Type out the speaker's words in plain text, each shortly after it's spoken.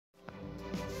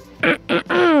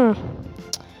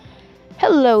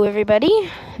Hello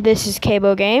everybody, this is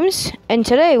Cabo Games, and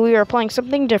today we are playing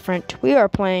something different. We are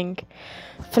playing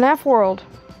FNAF World.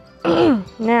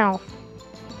 Now,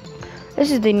 this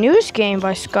is the newest game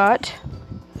by Scott,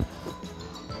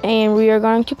 and we are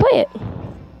going to play it.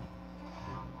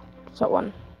 So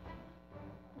one.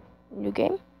 New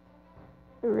game.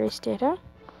 Erase data.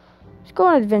 Let's go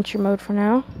on adventure mode for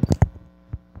now.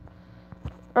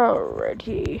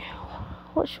 Alrighty.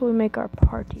 What should we make our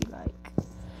party like?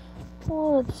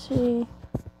 Well, let's see.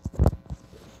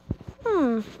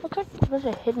 Looks like a bunch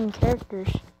of hidden characters.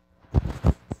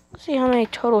 Let's see how many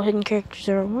total hidden characters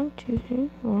there are. 1, 2, 3,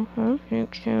 4, 5,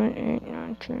 6, 7, 8,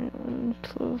 9, 10, 11,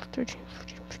 12, 13,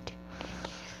 14, 15,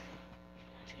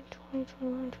 16, 20,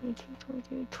 21, 22,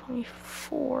 23,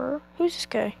 24. Who's this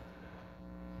guy?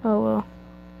 Oh, well.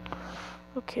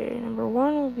 Okay, number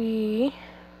 1 will be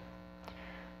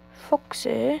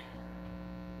Foxy.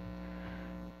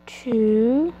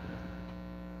 2,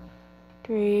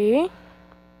 3,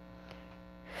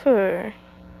 4.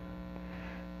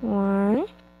 1,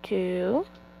 2,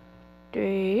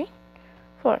 3,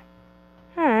 4.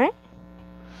 Alright.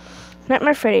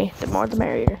 Nightmare Freddy. The more the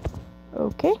merrier.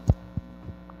 Okay.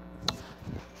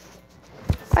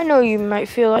 I know you might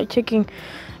feel like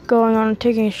going on and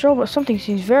taking a stroll, but something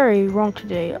seems very wrong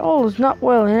today. All is not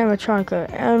well in animatronica.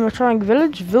 Animatronic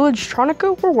Village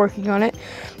Tronica? We're working on it.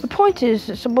 The point is,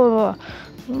 it's blah blah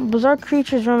blah. Bizarre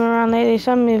creatures roaming around. They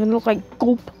some even look like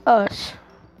gulp us.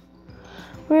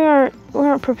 We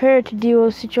aren't prepared to deal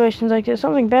with situations like this.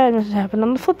 Something bad must have happened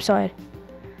on the flip side.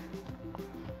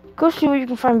 Go see what you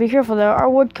can find. Be careful though. Our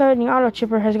wood cutting auto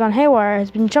chipper has gone haywire.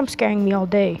 Has been jump scaring me all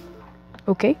day.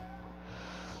 Okay.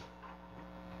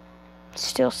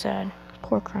 Still sad.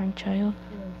 Poor crying child.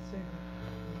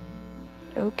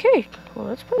 Okay. Well,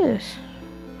 let's play this.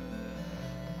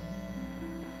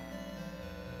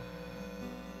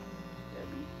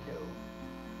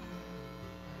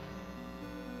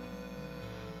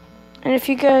 And if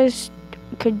you guys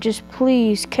could just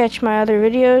please catch my other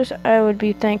videos, I would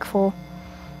be thankful.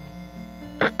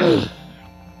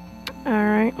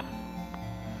 Alright.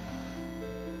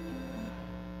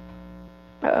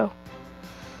 Uh-oh.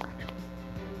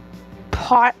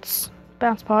 Pots.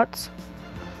 Bounce pots.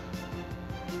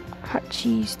 Hot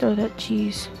cheese. Throw that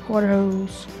cheese. Water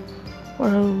hose.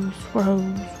 Water hose. Water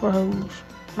hose. Water hose.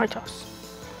 My toss.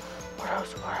 Water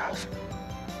hose. Water hose.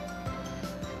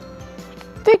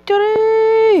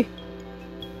 Victory!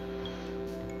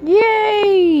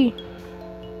 Yay!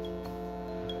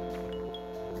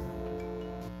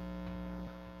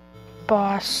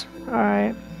 Boss.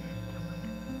 Alright.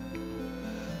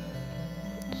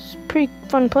 It's a pretty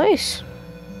fun place.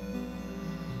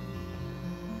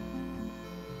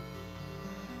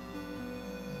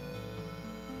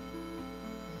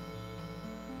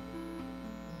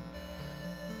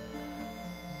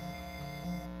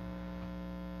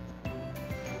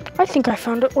 I think I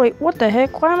found it. Wait, what the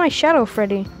heck? Why am I Shadow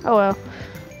Freddy? Oh well.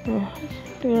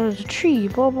 There's a tree,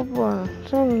 blah blah blah.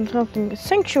 Something.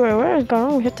 Sanctuary, where is it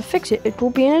gone? We have to fix it. It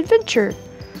will be an adventure.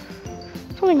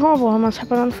 Something horrible must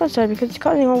happen on the flip side because it's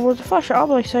causing all worlds to flush.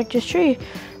 Objects like this tree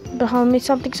behind me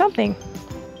something.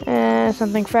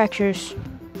 Something fractures.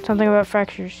 Something about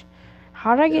fractures.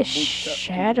 How did I get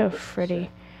Shadow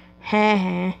Freddy?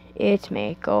 Haha, it's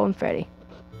me, Golden Freddy.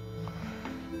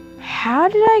 How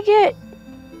did I get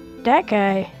that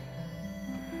guy?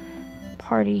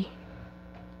 Party.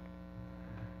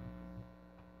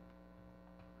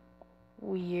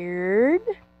 Weird.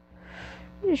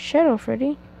 This is Shadow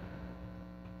Freddy.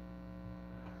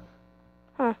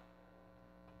 Huh.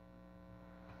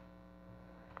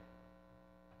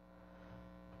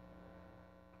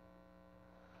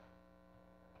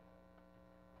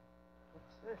 What's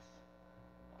this?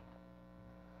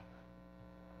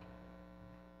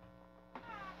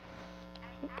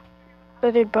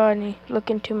 Withered body,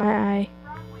 look into my eye.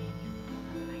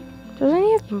 Doesn't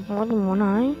he have more than one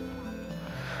eye?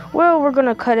 Well, we're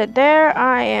gonna cut it there.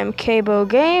 I am Cabo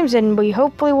Games, and we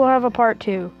hopefully will have a part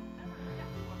 2.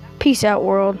 Peace out,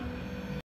 world.